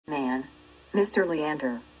Mr.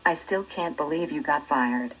 Leander, I still can't believe you got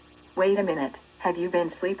fired. Wait a minute, have you been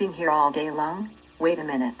sleeping here all day long? Wait a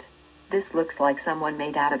minute. This looks like someone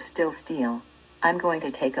made out of still steel. I'm going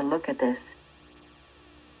to take a look at this.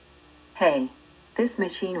 Hey. This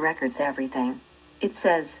machine records everything. It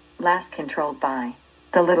says, last controlled by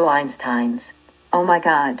the Little Einsteins. Oh my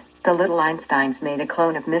god, the Little Einsteins made a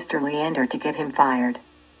clone of Mr. Leander to get him fired.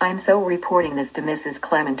 I'm so reporting this to Mrs.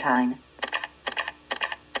 Clementine.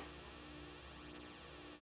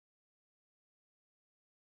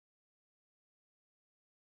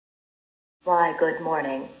 Why, good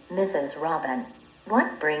morning, Mrs. Robin.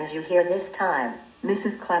 What brings you here this time?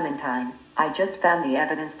 Mrs. Clementine, I just found the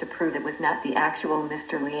evidence to prove it was not the actual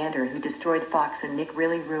Mr. Leander who destroyed Fox and Nick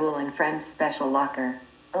ReallyRule and Friends' special locker.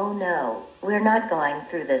 Oh no, we're not going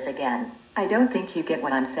through this again. I don't think you get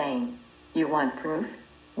what I'm saying. You want proof?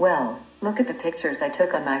 Well, look at the pictures I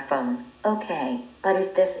took on my phone. Okay, but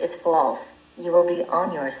if this is false, you will be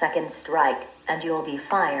on your second strike, and you'll be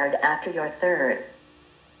fired after your third.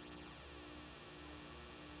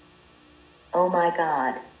 Oh my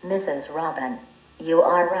god, Mrs. Robin. You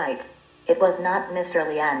are right. It was not Mr.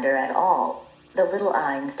 Leander at all. The Little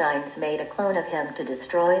Einsteins made a clone of him to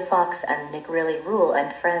destroy Fox and Nick ReallyRule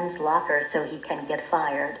and Friends' locker so he can get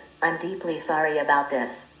fired. I'm deeply sorry about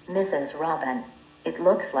this, Mrs. Robin. It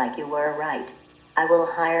looks like you were right. I will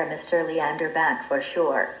hire Mr. Leander back for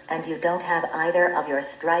sure, and you don't have either of your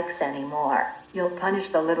strikes anymore. You'll punish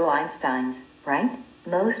the Little Einsteins, right?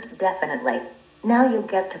 Most definitely. Now you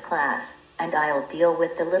get to class, and I'll deal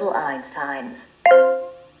with the Little Einsteins.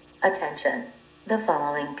 Attention. The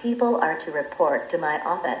following people are to report to my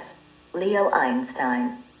office. Leo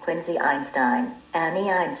Einstein, Quincy Einstein,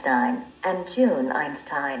 Annie Einstein, and June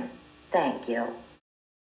Einstein. Thank you.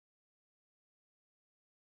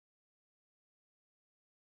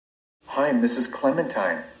 Hi, Mrs.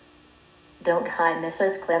 Clementine. Don't hi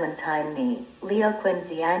Mrs. Clementine me, Leo,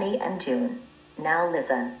 Quincy, Annie, and June. Now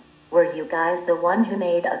listen. Were you guys the one who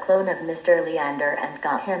made a clone of Mr. Leander and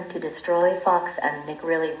got him to destroy Fox and Nick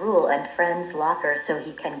ReallyRule and Friends' locker so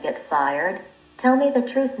he can get fired? Tell me the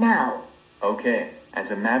truth now. Okay, as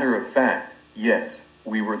a matter of fact, yes,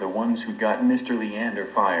 we were the ones who got Mr. Leander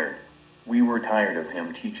fired. We were tired of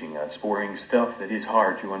him teaching us boring stuff that is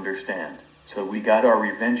hard to understand, so we got our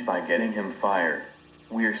revenge by getting him fired.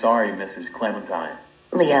 We're sorry, Mrs. Clementine.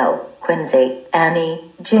 Leo, Quincy, Annie,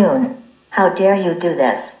 June. How dare you do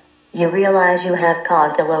this? You realize you have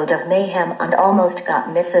caused a load of mayhem and almost got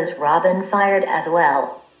Mrs. Robin fired as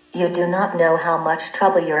well. You do not know how much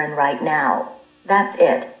trouble you're in right now. That's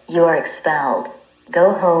it, you're expelled.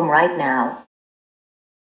 Go home right now.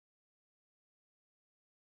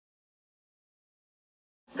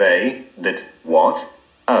 They did what?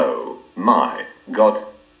 Oh, my God.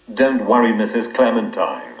 Don't worry, Mrs.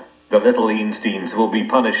 Clementine. The Little Einsteins will be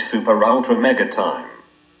punished super ultra mega time.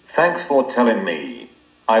 Thanks for telling me.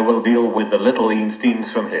 I will deal with the Little Einsteins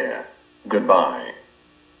from here. Goodbye.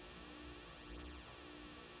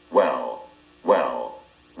 Well.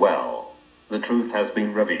 The truth has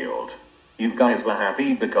been revealed. You guys were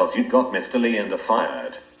happy because you got Mr. Leander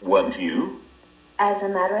fired, weren't you? As a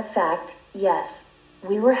matter of fact, yes.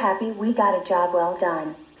 We were happy we got a job well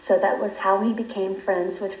done, so that was how we became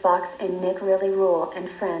friends with Fox and Nick ReallyRule and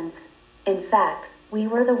Friends. In fact, we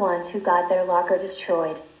were the ones who got their locker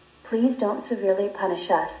destroyed. Please don't severely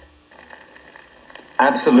punish us.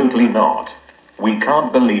 Absolutely not. We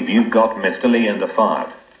can't believe you got Mr. Leander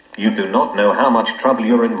fired. You do not know how much trouble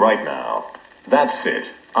you're in right now. That's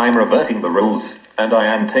it. I'm reverting the rules, and I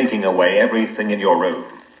am taking away everything in your room.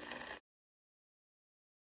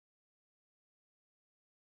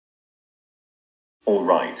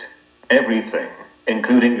 Alright. Everything,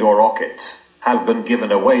 including your rockets, have been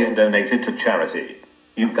given away and donated to charity.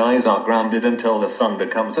 You guys are grounded until the sun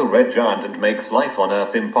becomes a red giant and makes life on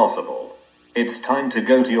Earth impossible. It's time to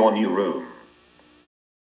go to your new room.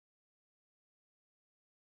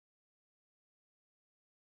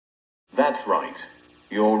 That's right.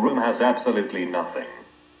 Your room has absolutely nothing.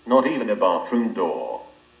 Not even a bathroom door.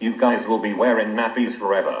 You guys will be wearing nappies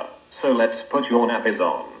forever, so let's put your nappies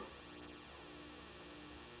on.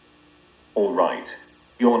 Alright.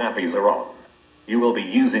 Your nappies are on. You will be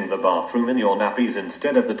using the bathroom in your nappies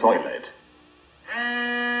instead of the toilet.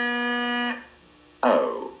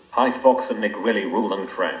 Oh, hi Fox and Nick ReallyRule and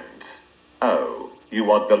Friends. Oh, you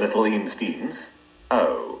want the Little Einsteins?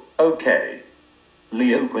 Oh, okay.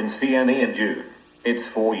 Leo, Quincy, Annie, and June. It's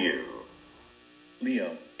for you.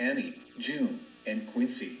 Leo, Annie, June, and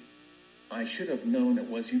Quincy. I should have known it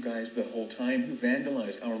was you guys the whole time who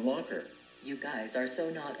vandalized our locker. You guys are so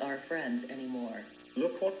not our friends anymore.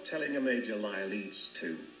 Look what telling a major lie leads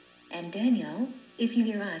to. And Daniel, if you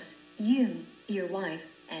hear us, you, your wife,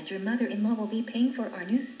 and your mother-in-law will be paying for our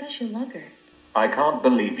new special locker. I can't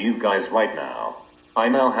believe you guys right now. I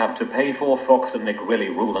now have to pay for Fox and Nick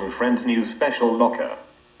ReallyRule and Friends' new special locker.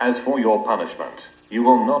 As for your punishment, you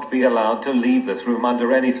will not be allowed to leave this room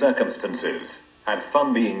under any circumstances. Have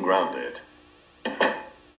fun being grounded.